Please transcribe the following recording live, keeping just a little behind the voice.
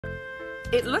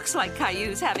It looks like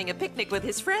Caillou's having a picnic with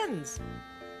his friends.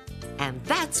 And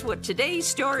that's what today's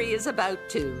story is about,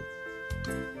 too.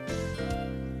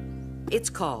 It's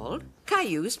called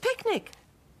Caillou's Picnic.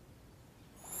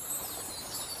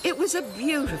 It was a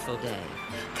beautiful day.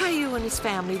 Caillou and his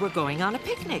family were going on a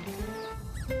picnic.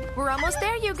 We're almost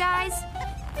there, you guys.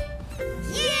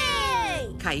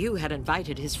 Yay! Caillou had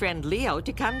invited his friend Leo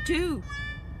to come, too.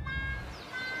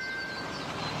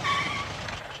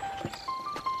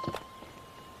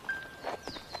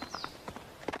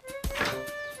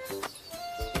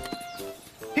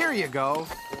 Here you go.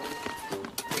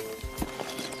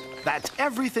 That's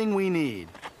everything we need.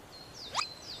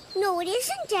 No, it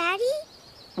isn't, Daddy.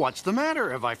 What's the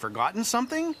matter? Have I forgotten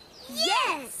something?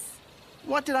 Yes!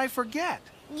 What did I forget?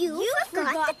 You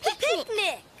forgot the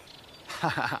picnic.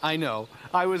 I know.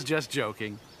 I was just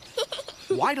joking.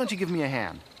 Why don't you give me a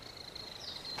hand?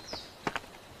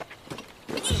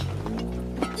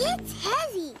 It's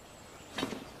heavy.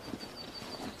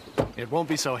 It won't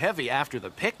be so heavy after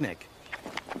the picnic.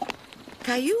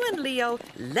 Caillou and Leo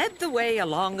led the way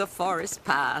along a forest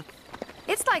path.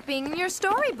 It's like being in your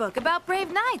storybook about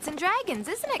brave knights and dragons,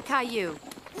 isn't it, Caillou?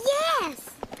 Yes!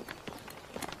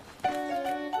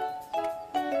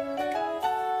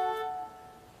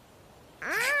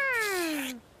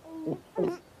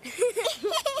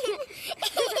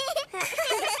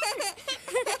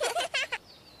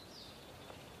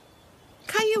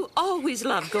 Caillou always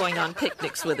loved going on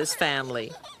picnics with his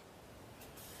family.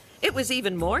 It was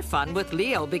even more fun with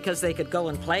Leo because they could go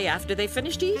and play after they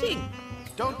finished eating.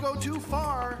 Don't go too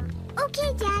far.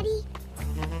 Okay, Daddy.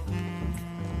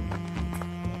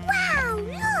 Wow,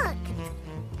 look!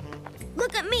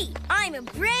 Look at me. I'm a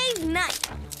brave knight.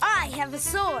 I have a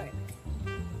sword.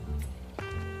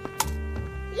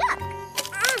 Look!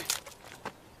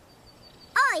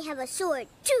 I have a sword,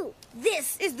 too.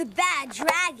 This is the bad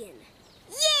dragon.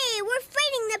 Yay! We're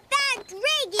fighting the bad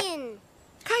dragon!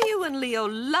 Caillou and Leo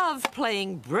loved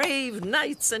playing brave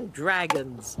knights and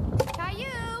dragons.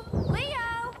 Caillou!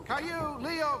 Leo! Caillou,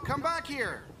 Leo, come back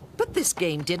here. But this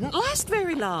game didn't last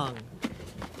very long.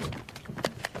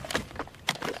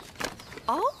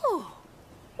 Oh!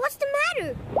 What's the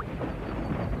matter?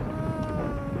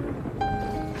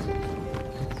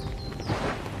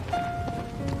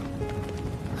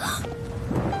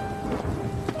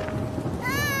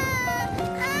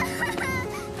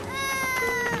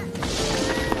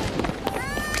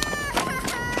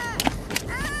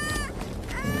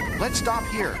 Let's stop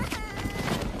here.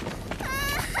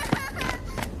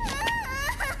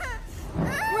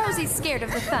 Rosie's scared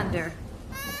of the thunder.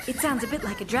 It sounds a bit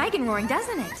like a dragon roaring,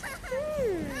 doesn't it?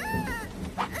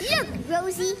 Look,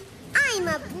 Rosie. I'm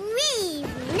a brave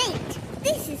knight.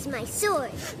 This is my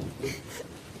sword.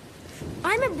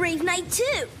 I'm a brave knight,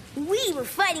 too. We were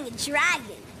fighting a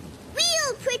dragon.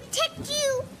 We'll protect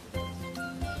you.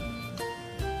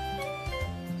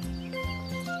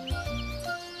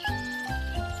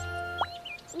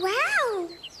 Wow.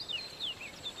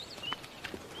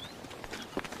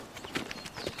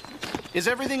 Is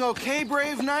everything okay,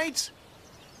 brave knights?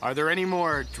 Are there any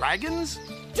more dragons?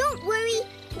 Don't worry.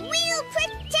 We'll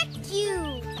protect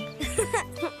you.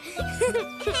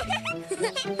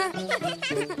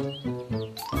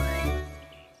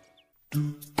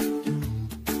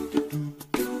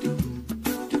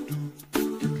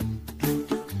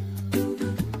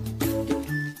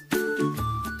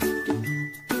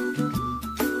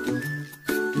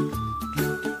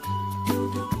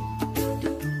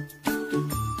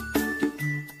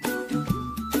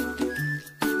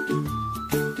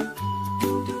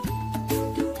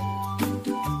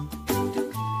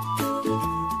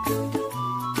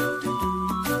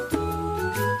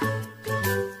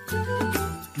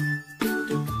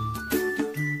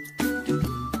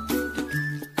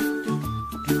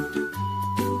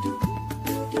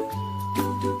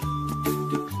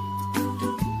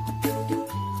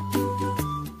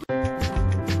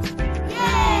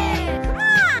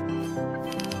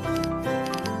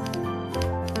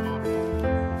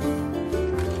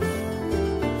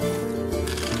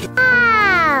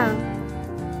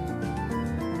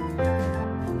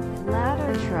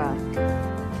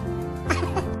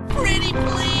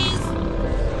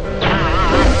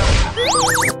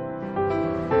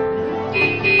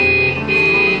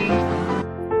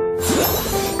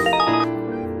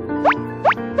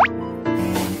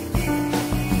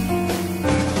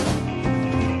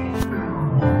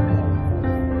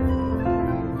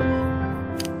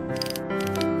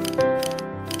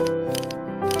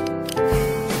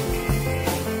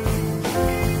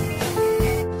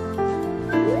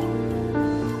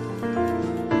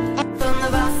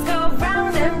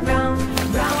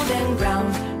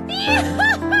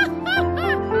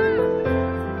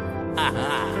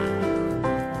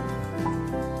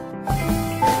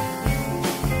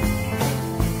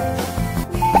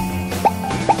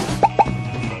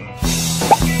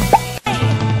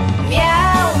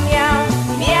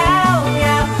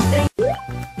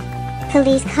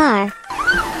 police car.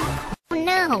 Oh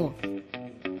no!